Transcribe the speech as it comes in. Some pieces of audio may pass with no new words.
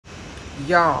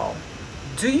Y'all,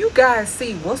 do you guys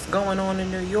see what's going on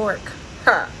in New York?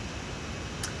 Ha!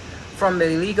 From the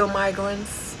illegal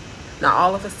migrants. Now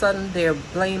all of a sudden they're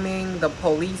blaming the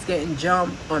police getting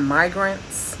jumped on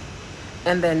migrants.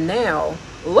 And then now,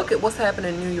 look at what's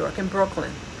happening in New York and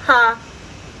Brooklyn. Ha!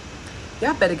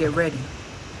 Y'all better get ready.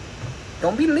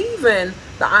 Don't be leaving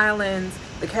the islands,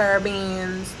 the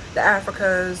Caribbeans, the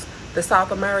Africas, the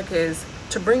South Americas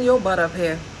to bring your butt up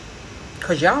here.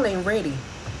 Because y'all ain't ready.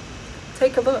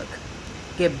 Take a look.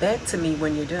 Get back to me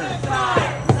when you're done.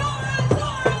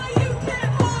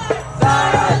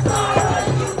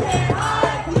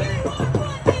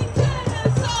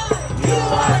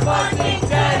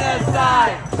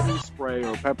 Spray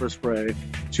or pepper spray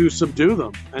to subdue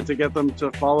them and to get them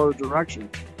to follow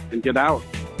directions and get out.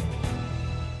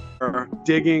 Or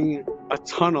digging a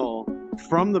tunnel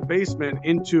from the basement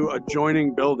into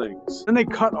adjoining buildings. Then they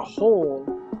cut a hole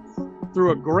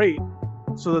through a grate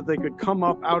so that they could come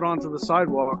up out onto the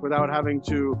sidewalk without having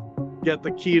to get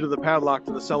the key to the padlock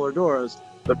to the cellar doors.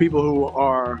 The people who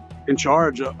are in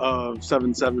charge of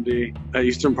 770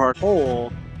 Eastern Park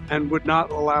Hole and would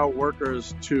not allow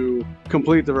workers to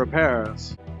complete the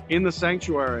repairs in the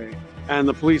sanctuary. And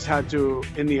the police had to,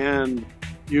 in the end,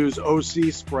 use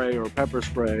OC spray or pepper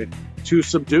spray to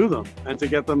subdue them and to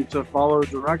get them to follow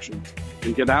directions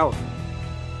and get out.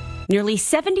 Nearly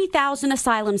 70,000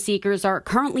 asylum seekers are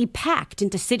currently packed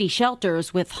into city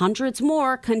shelters, with hundreds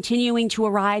more continuing to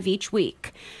arrive each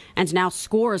week. And now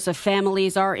scores of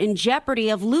families are in jeopardy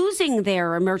of losing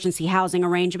their emergency housing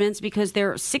arrangements because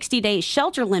their 60-day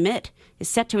shelter limit is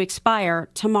set to expire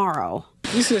tomorrow.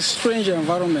 This is a strange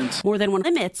environment. More than one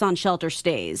limits on shelter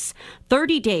stays,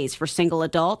 30 days for single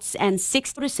adults and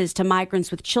 6 notices to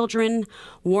migrants with children,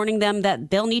 warning them that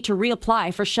they'll need to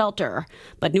reapply for shelter.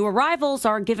 But new arrivals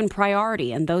are given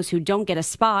priority, and those who don't get a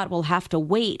spot will have to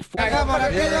wait.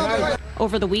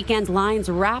 Over the weekend, lines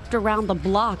wrapped around the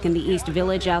block in the East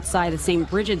Village outside the St.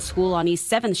 Bridget's School on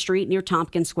East 7th Street near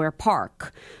Tompkins Square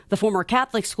Park. The former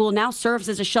Catholic school now serves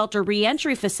as a shelter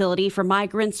reentry facility for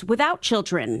migrants without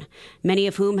children, many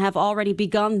of whom have already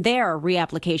begun their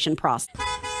reapplication process.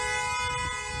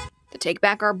 The Take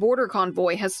Back Our Border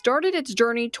convoy has started its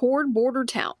journey toward border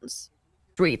towns.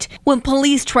 When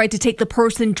police tried to take the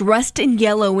person dressed in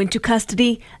yellow into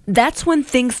custody, that's when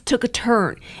things took a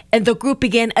turn, and the group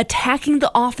began attacking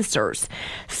the officers.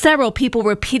 Several people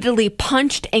repeatedly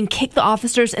punched and kicked the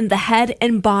officers in the head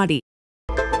and body.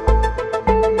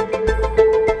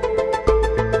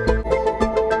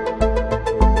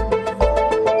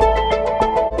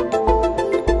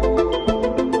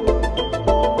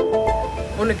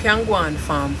 You can go and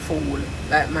farm fool,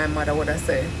 like my mother would have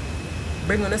said.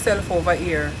 Bring on yourself over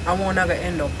here. I won't ever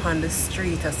end up on the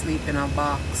street asleep in a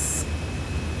box.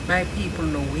 My people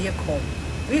know, wake up.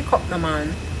 Wake up, no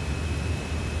man.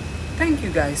 Thank you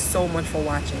guys so much for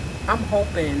watching. I'm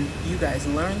hoping you guys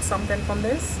learned something from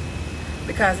this.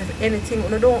 Because if anything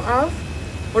you don't have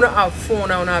phone, you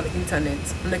don't have internet,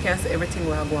 you can see everything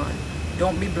we are going.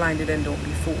 Don't be blinded and don't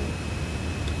be fooled.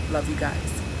 Love you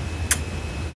guys.